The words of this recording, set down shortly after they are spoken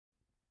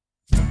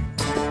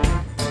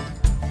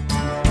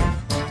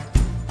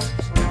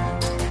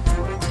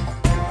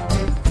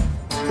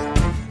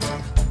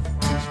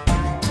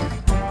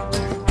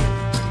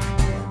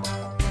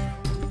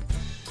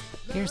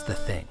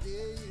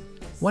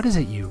what is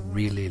it you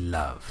really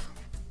love?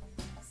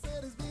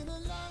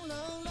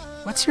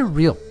 What's your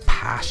real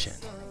passion?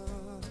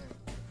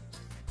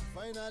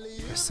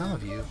 For some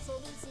of you,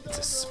 it's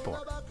a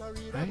sport,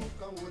 right?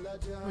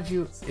 Some of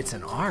you, it's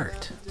an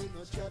art.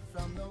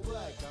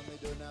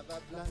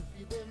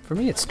 For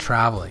me, it's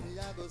traveling.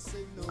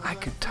 I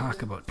could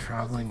talk about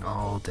traveling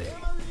all day.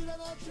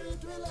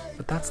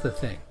 But that's the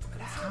thing.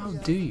 But how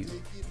do you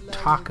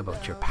talk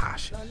about your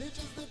passion?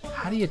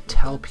 How do you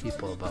tell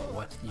people about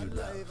what you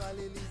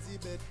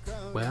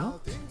love?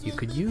 Well, you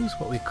could use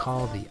what we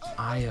call the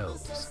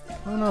IOs.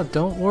 Oh no,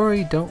 don't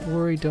worry, don't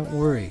worry, don't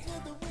worry.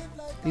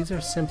 These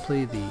are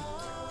simply the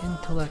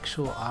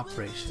intellectual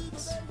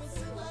operations.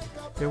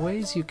 They're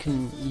ways you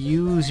can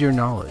use your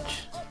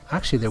knowledge.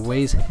 Actually, they're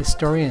ways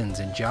historians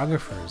and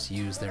geographers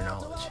use their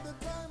knowledge.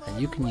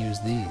 And you can use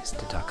these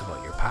to talk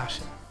about your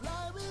passion.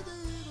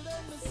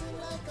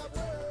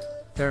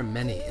 There are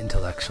many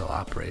intellectual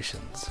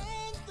operations.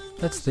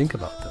 Let's think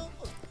about them.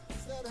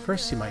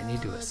 First, you might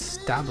need to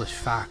establish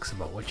facts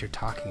about what you're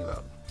talking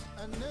about.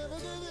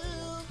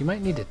 You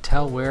might need to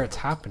tell where it's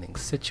happening,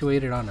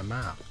 situate it on a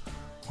map.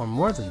 Or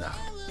more than that,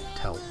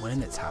 tell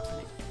when it's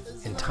happening,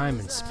 in time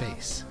and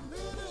space.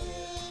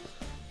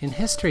 In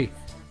history,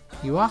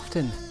 you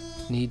often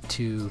need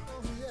to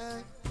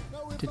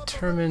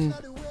determine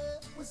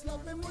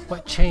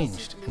what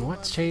changed and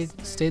what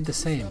stayed the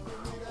same,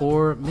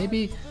 or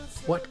maybe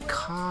what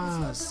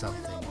caused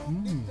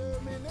something.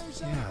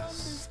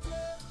 Yes.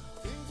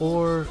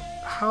 Or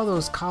how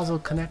those causal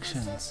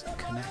connections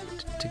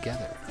connect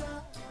together.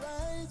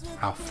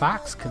 How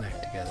facts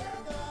connect together.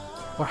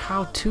 Or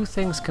how two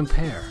things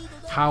compare.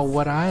 How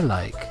what I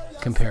like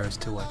compares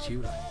to what you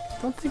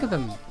like. Don't think of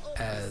them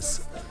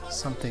as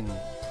something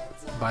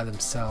by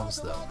themselves,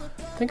 though.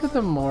 Think of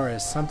them more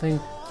as something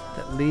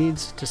that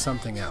leads to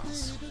something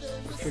else.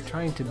 If you're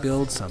trying to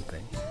build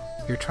something,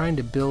 you're trying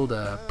to build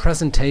a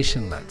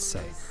presentation, let's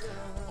say,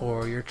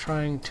 or you're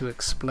trying to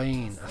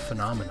explain a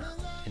phenomena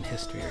in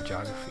history or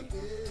geography.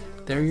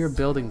 They're your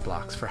building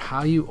blocks for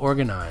how you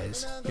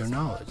organize your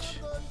knowledge,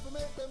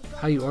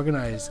 how you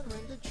organize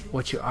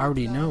what you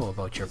already know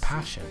about your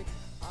passion,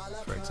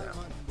 for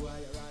example.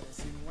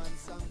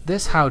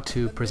 This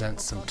how-to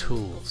presents some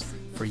tools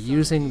for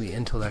using the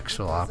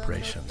intellectual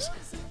operations.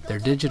 They're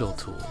digital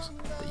tools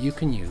that you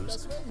can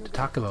use to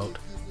talk about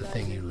the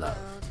thing you love.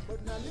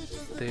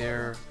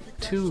 They're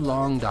 2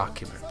 long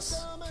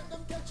documents,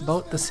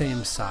 about the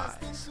same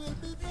size,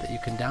 that you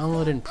can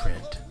download and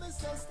print,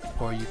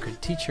 or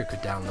teacher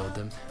could download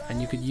them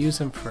and you could use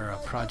them for a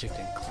project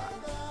in class.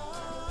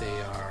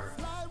 They are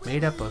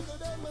made up of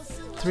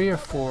 3 or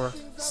 4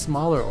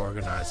 smaller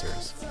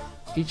organizers,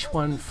 each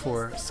one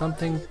for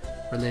something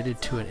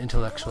related to an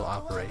intellectual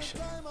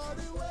operation.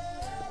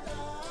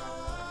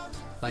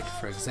 Like,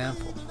 for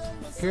example,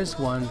 here's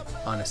one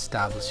on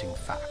establishing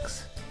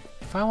facts.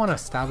 If I want to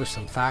establish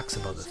some facts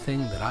about the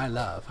thing that I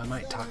love, I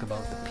might talk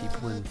about the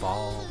people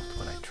involved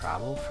when I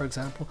travel, for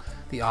example,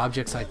 the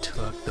objects I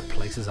took, the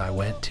places I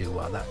went to,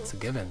 well, that's a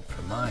given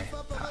for my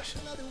passion,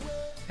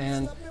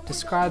 and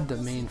describe the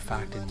main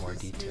fact in more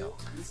detail.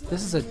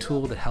 This is a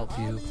tool to help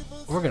you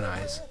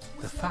organize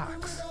the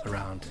facts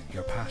around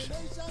your passion.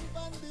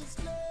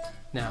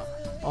 Now,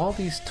 all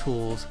these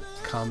tools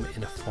come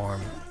in a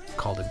form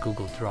called a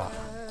Google Drive.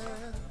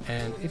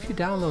 And if you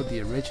download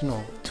the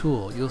original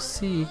tool, you'll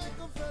see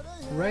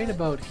right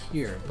about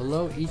here,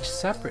 below each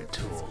separate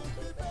tool,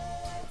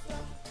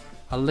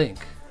 a link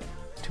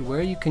to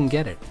where you can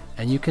get it,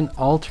 and you can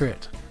alter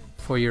it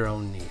for your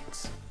own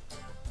needs.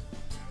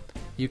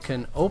 You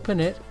can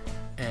open it,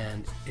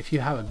 and if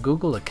you have a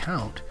Google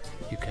account,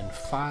 you can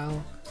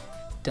file,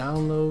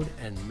 download,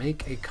 and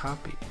make a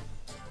copy.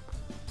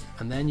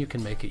 And then you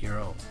can make it your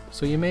own.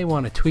 So you may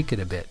want to tweak it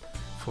a bit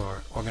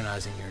for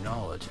organizing your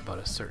knowledge about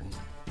a certain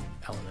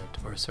element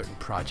or a certain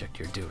project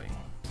you're doing.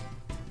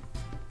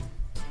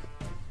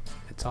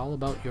 It's all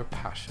about your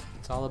passion.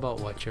 It's all about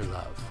what you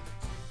love.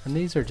 And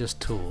these are just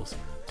tools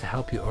to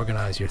help you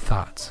organize your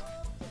thoughts